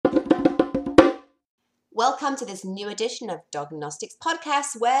Welcome to this new edition of Dognostics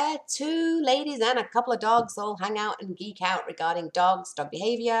Podcast, where two ladies and a couple of dogs all hang out and geek out regarding dogs, dog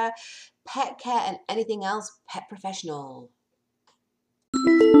behavior, pet care, and anything else pet professional.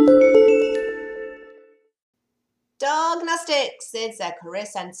 Dognostics is a career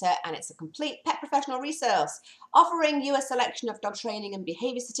centre and it's a complete pet professional resource, offering you a selection of dog training and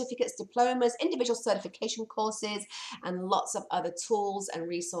behaviour certificates, diplomas, individual certification courses, and lots of other tools and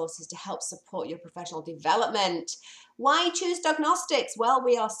resources to help support your professional development. Why choose Dognostics? Well,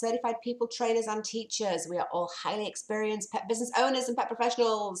 we are certified people trainers and teachers. We are all highly experienced pet business owners and pet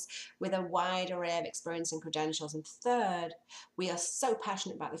professionals with a wide array of experience and credentials. And third, we are so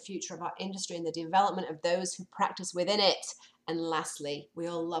passionate about the future of our industry and the development of those who practice within it. And lastly, we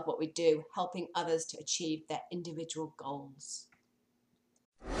all love what we do, helping others to achieve their individual goals.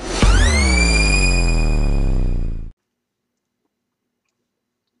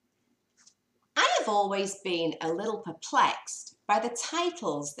 I've always been a little perplexed by the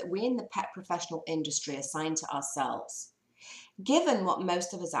titles that we in the pet professional industry assign to ourselves, given what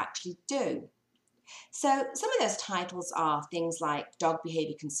most of us actually do. So some of those titles are things like dog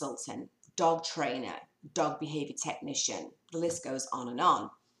behavior consultant, dog trainer, dog behavior technician. The list goes on and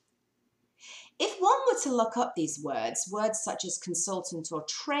on. If one were to look up these words such as consultant or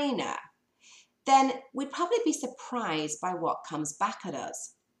trainer, then we'd probably be surprised by what comes back at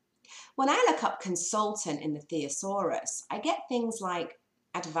us. When I look up consultant in the thesaurus, I get things like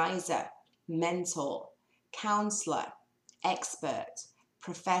advisor, mentor, counselor, expert,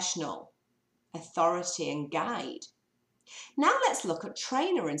 professional, authority, and guide. Now let's look at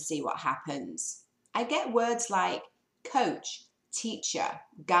trainer and see what happens. I get words like coach, teacher,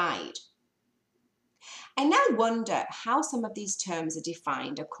 guide. I now wonder how some of these terms are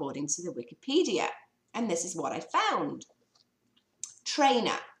defined according to the Wikipedia, and this is what I found.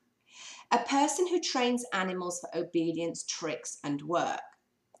 Trainer, a person who trains animals for obedience, tricks, and work.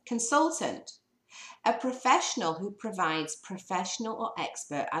 Consultant, a professional who provides professional or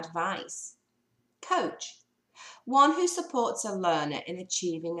expert advice. Coach, one who supports a learner in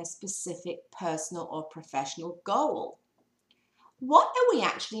achieving a specific personal or professional goal. What are we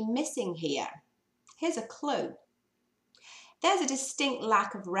actually missing here? Here's a clue. There's a distinct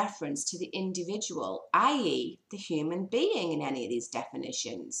lack of reference to the individual, i.e. the human being, in any of these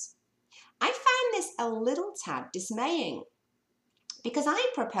definitions. I find this a little tad dismaying because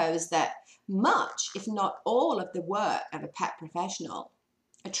I propose that much, if not all, of the work of a pet professional,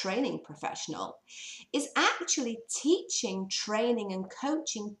 a training professional, is actually teaching, training, and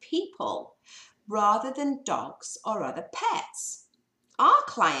coaching people rather than dogs or other pets. Our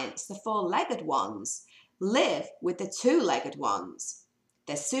clients, the four-legged ones, live with the two-legged ones.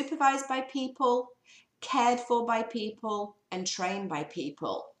 They're supervised by people, cared for by people, and trained by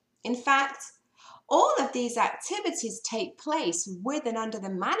people. In fact, all of these activities take place with and under the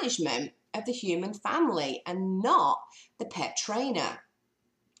management of the human family and not the pet trainer.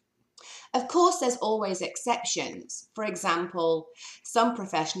 Of course, there's always exceptions. For example, some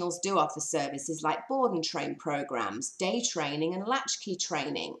professionals do offer services like board and train programs, day training, and latchkey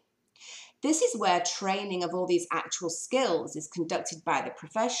training. This is where training of all these actual skills is conducted by the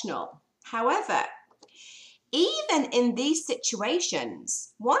professional. However, even in these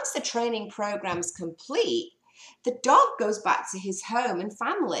situations, once the training program's complete, the dog goes back to his home and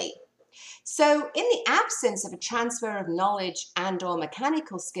family. So in the absence of a transfer of knowledge and or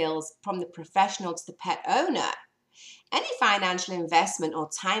mechanical skills from the professional to the pet owner, any financial investment or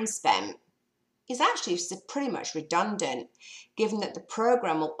time spent is actually pretty much redundant, given that the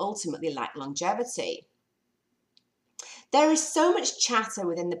program will ultimately lack longevity. There is so much chatter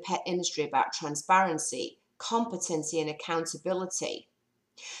within the pet industry about transparency, competency, and accountability.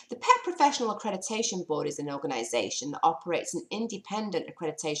 The Pet Professional Accreditation Board is an organisation that operates an independent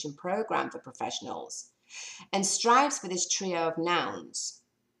accreditation programme for professionals and strives for this trio of nouns: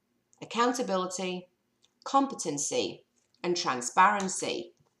 accountability, competency, and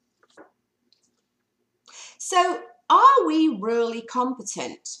transparency. So, are we really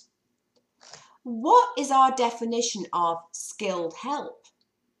competent? What is our definition of skilled help?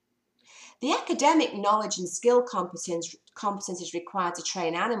 The academic knowledge and skill competencies required to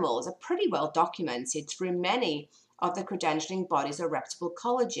train animals are pretty well documented through many of the credentialing bodies or reputable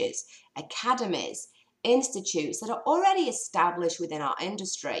colleges, academies, institutes that are already established within our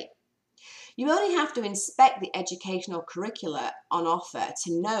industry. You only have to inspect the educational curricula on offer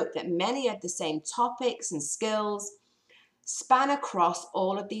to note that many of the same topics and skills span across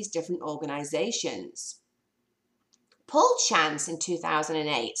all of these different organizations. Paul Chance in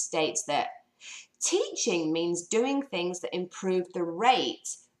 2008 states that teaching means doing things that improve the rate,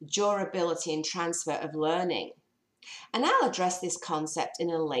 durability and transfer of learning. And I'll address this concept in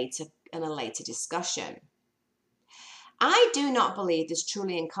a later discussion. I do not believe this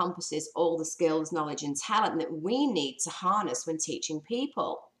truly encompasses all the skills, knowledge, and talent that we need to harness when teaching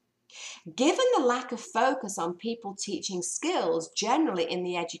people. Given the lack of focus on people teaching skills generally in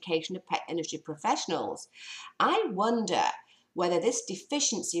the education of pet industry professionals, I wonder whether this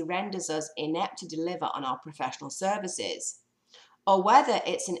deficiency renders us inept to deliver on our professional services, or whether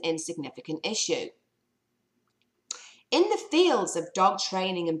it's an insignificant issue. In the fields of dog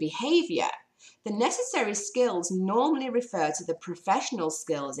training and behavior, the necessary skills normally refer to the professional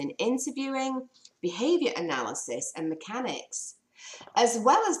skills in interviewing, behavior analysis, and mechanics, as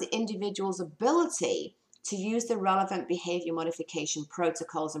well as the individual's ability to use the relevant behavior modification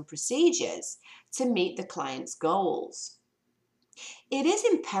protocols and procedures to meet the client's goals. It is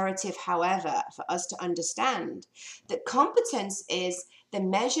imperative, however, for us to understand that competence is the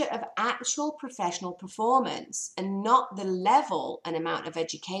measure of actual professional performance and not the level and amount of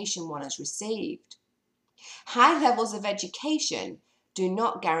education one has received. High levels of education do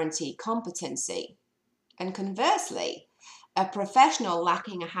not guarantee competency, and conversely, a professional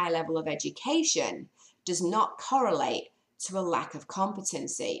lacking a high level of education does not correlate to a lack of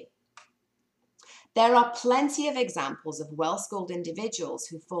competency. There are plenty of examples of well-schooled individuals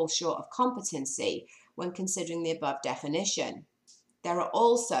who fall short of competency when considering the above definition. There are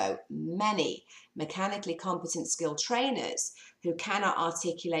also many mechanically competent skilled trainers who cannot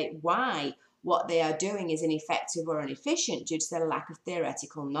articulate why what they are doing is ineffective or inefficient due to their lack of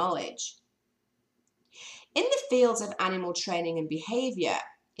theoretical knowledge. In the fields of animal training and behavior,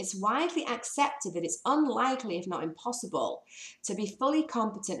 it's widely accepted that it's unlikely, if not impossible, to be fully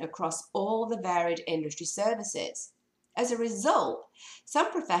competent across all the varied industry services. As a result,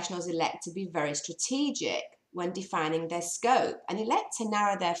 some professionals elect to be very strategic when defining their scope and elect to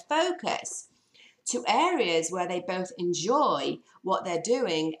narrow their focus to areas where they both enjoy what they're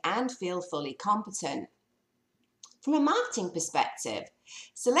doing and feel fully competent. From a marketing perspective,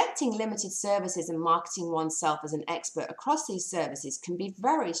 selecting limited services and marketing oneself as an expert across these services can be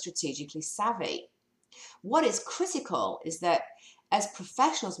very strategically savvy. What is critical is that as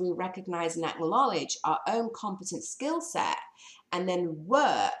professionals, we recognize and acknowledge our own competent skill set and then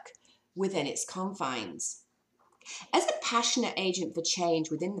work within its confines. As a passionate agent for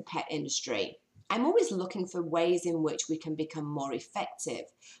change within the pet industry, I'm always looking for ways in which we can become more effective,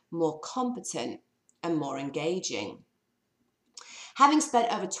 more competent, and more engaging. Having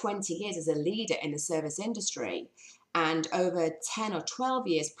spent over 20 years as a leader in the service industry and over 10 or 12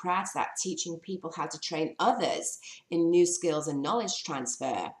 years prior to that teaching people how to train others in new skills and knowledge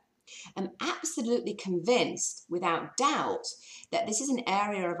transfer, I'm absolutely convinced, without doubt, that this is an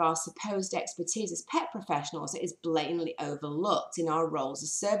area of our supposed expertise as pet professionals that is blatantly overlooked in our roles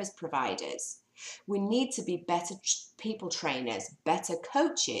as service providers. We need to be better people trainers, better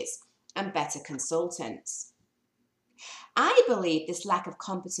coaches, and better consultants. I believe this lack of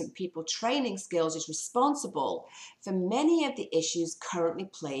competent people training skills is responsible for many of the issues currently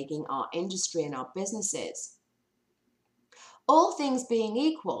plaguing our industry and our businesses. All things being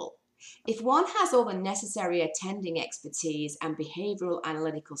equal, if one has all the necessary attending expertise and behavioral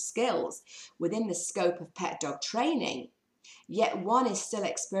analytical skills within the scope of pet dog training, yet one is still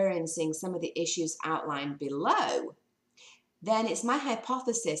experiencing some of the issues outlined below, then it's my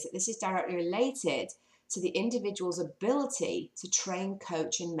hypothesis that this is directly related to the individual's ability to train,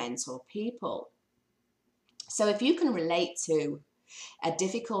 coach, and mentor people. So if you can relate to a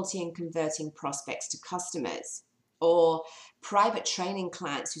difficulty in converting prospects to customers, or private training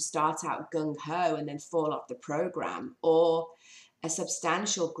clients who start out gung-ho and then fall off the program, or a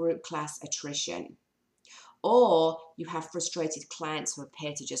substantial group class attrition, or you have frustrated clients who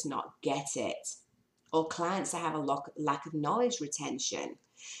appear to just not get it, or clients that have a lack of knowledge retention,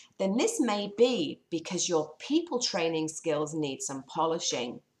 then this may be because your people training skills need some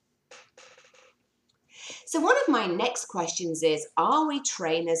polishing. So one of my next questions is, are we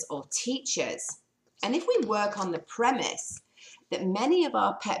trainers or teachers? And if we work on the premise that many of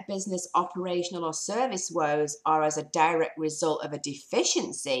our pet business operational or service woes are as a direct result of a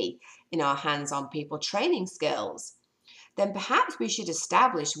deficiency in our hands-on people training skills, then perhaps we should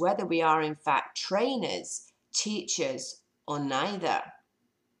establish whether we are in fact trainers, teachers, or neither.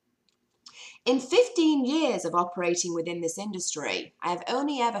 In 15 years of operating within this industry, I have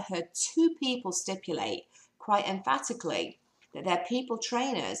only ever heard 2 people stipulate quite emphatically that they're people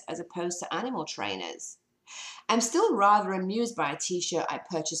trainers as opposed to animal trainers. I'm still rather amused by a t-shirt I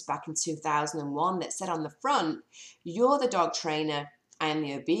purchased back in 2001 that said on the front, "You're the dog trainer, I am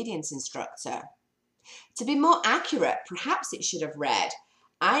the obedience instructor." To be more accurate, perhaps it should have read,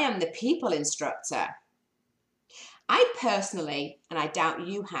 "I the people instructor. I personally, and I doubt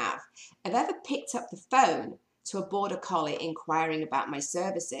you have ever picked up the phone to a border collie inquiring about my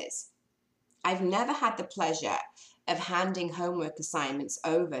services. I've never had the pleasure of handing homework assignments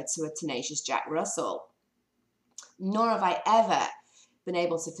over to a tenacious Jack Russell, nor have I ever been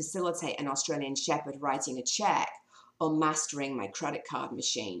able to facilitate an Australian Shepherd writing a check or mastering my credit card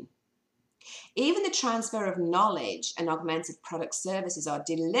machine. Even the transfer of knowledge and augmented product services are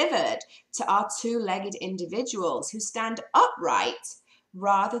delivered to our two-legged individuals who stand upright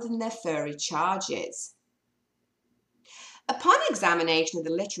rather than their furry charges. Upon examination of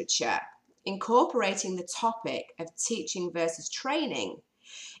the literature incorporating the topic of teaching versus training,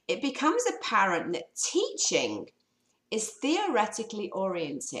 it becomes apparent that teaching is theoretically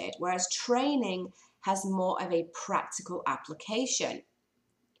oriented, whereas training has more of a practical application.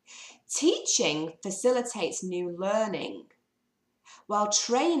 Teaching facilitates new learning, while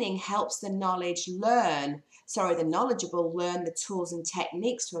training helps the knowledgeable learn the tools and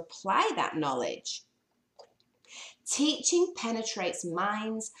techniques to apply that knowledge. Teaching penetrates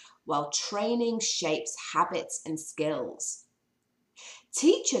minds, while training shapes habits and skills.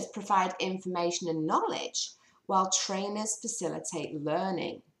 Teachers provide information and knowledge, while trainers facilitate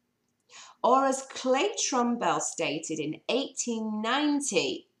learning. Or as Clay Trumbull stated in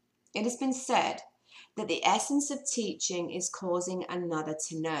 1890, it has been said that the essence of teaching is causing another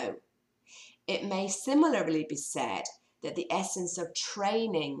to know. It may similarly be said that the essence of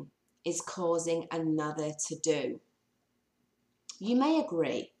training is causing another to do. You may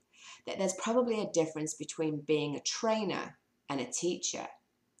agree that there's probably a difference between being a trainer and a teacher,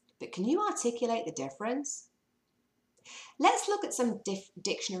 but can you articulate the difference? Let's look at some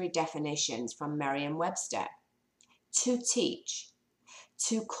dictionary definitions from Merriam-Webster. To teach.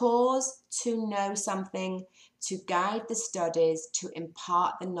 To cause to know something, to guide the studies, to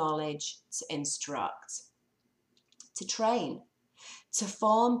impart the knowledge, to instruct. To train. To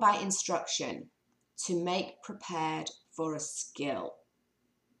form by instruction, to make prepared for a skill.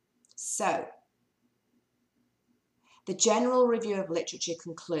 So, the general review of literature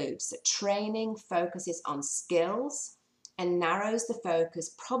concludes that training focuses on skills and narrows the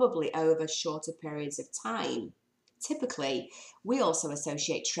focus probably over shorter periods of time. Typically, we also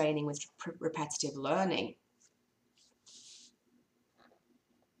associate training with repetitive learning.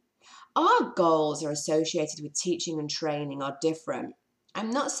 Our goals are associated with teaching and training are different.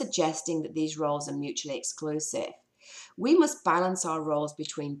 I'm not suggesting that these roles are mutually exclusive. We must balance our roles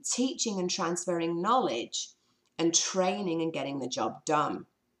between teaching and transferring knowledge and training and getting the job done.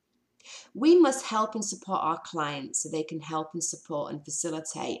 We must help and support our clients so they can help and support and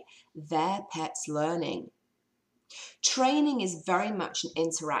facilitate their pets' learning. Training is very much an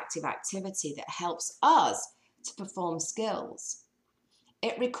interactive activity that helps us to perform skills.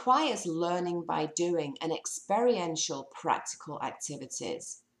 It requires learning by doing and experiential practical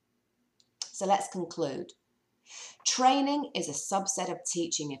activities. So let's conclude. Training is a subset of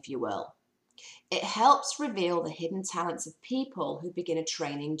teaching, if you will. It helps reveal the hidden talents of people who begin a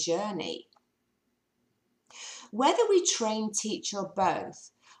training journey. Whether we train, teach, or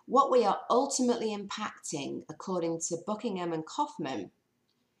both, what we are ultimately impacting, according to Buckingham and Kaufman,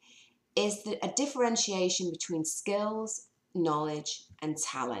 is a differentiation between skills, knowledge, and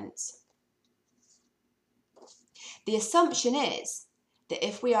talent. The assumption is that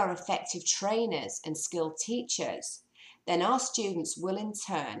if we are effective trainers and skilled teachers, then our students will in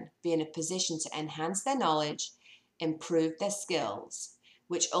turn be in a position to enhance their knowledge, improve their skills,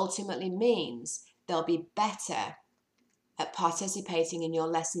 which ultimately means they'll be better at participating in your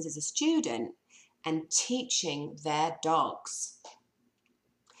lessons as a student and teaching their dogs.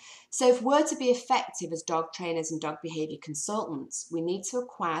 So if we're to be effective as dog trainers and dog behavior consultants, we need to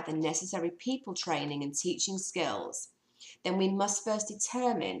acquire the necessary people training and teaching skills. Then we must first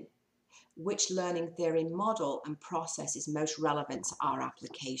determine which learning theory model and process is most relevant to our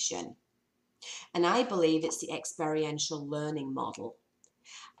application. And I believe it's the experiential learning model.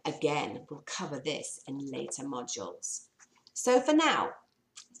 Again, we'll cover this in later modules. So for now,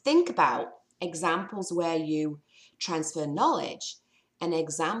 think about examples where you transfer knowledge and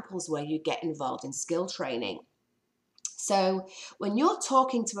examples where you get involved in skill training. So when you're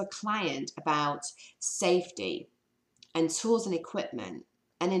talking to a client about safety and tools and equipment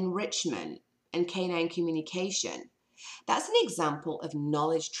and enrichment and canine communication, that's an example of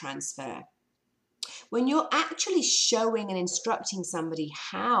knowledge transfer. When you're actually showing and instructing somebody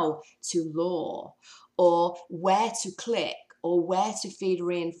how to lure or where to click or where to feed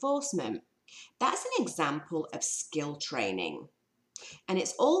reinforcement, that's an example of skill training. And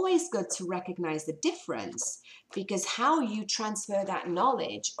it's always good to recognize the difference, because how you transfer that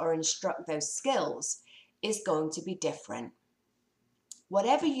knowledge or instruct those skills is going to be different.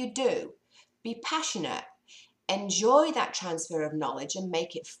 Whatever you do, be passionate, enjoy that transfer of knowledge and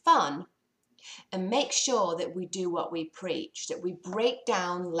make it fun, and make sure that we do what we preach, that we break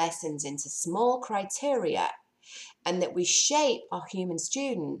down lessons into small criteria, and that we shape our human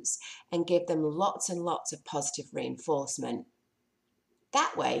students and give them lots and lots of positive reinforcement.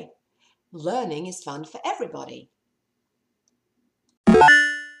 That way, learning is fun for everybody.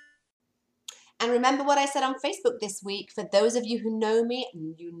 And remember what I said on Facebook this week. For those of you who know me,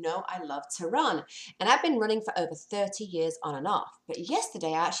 you know I love to run. And I've been running for over 30 years on and off. But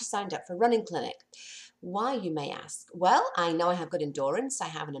yesterday I actually signed up for a running clinic. Why, you may ask? Well, I know I have good endurance, I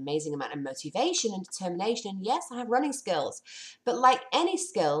have an amazing amount of motivation and determination, and yes, I have running skills. But like any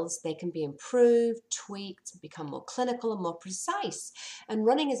skills, they can be improved, tweaked, become more clinical and more precise. And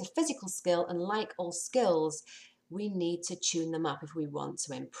running is a physical skill, and like all skills, we need to tune them up if we want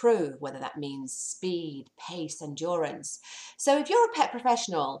to improve, whether that means speed, pace, endurance. So if you're a pet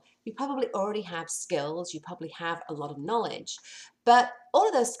professional, you probably already have skills, you probably have a lot of knowledge, but all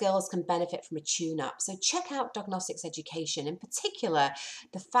of those skills can benefit from a tune-up. So check out Dognostics Education, in particular,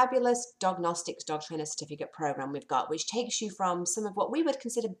 the fabulous Dognostics Dog Trainer Certificate program we've got, which takes you from some of what we would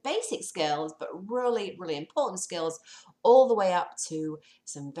consider basic skills, but really, really important skills, all the way up to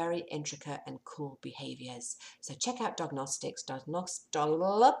some very intricate and cool behaviors. So check out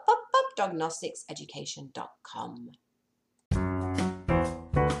Dognosticseducation.com.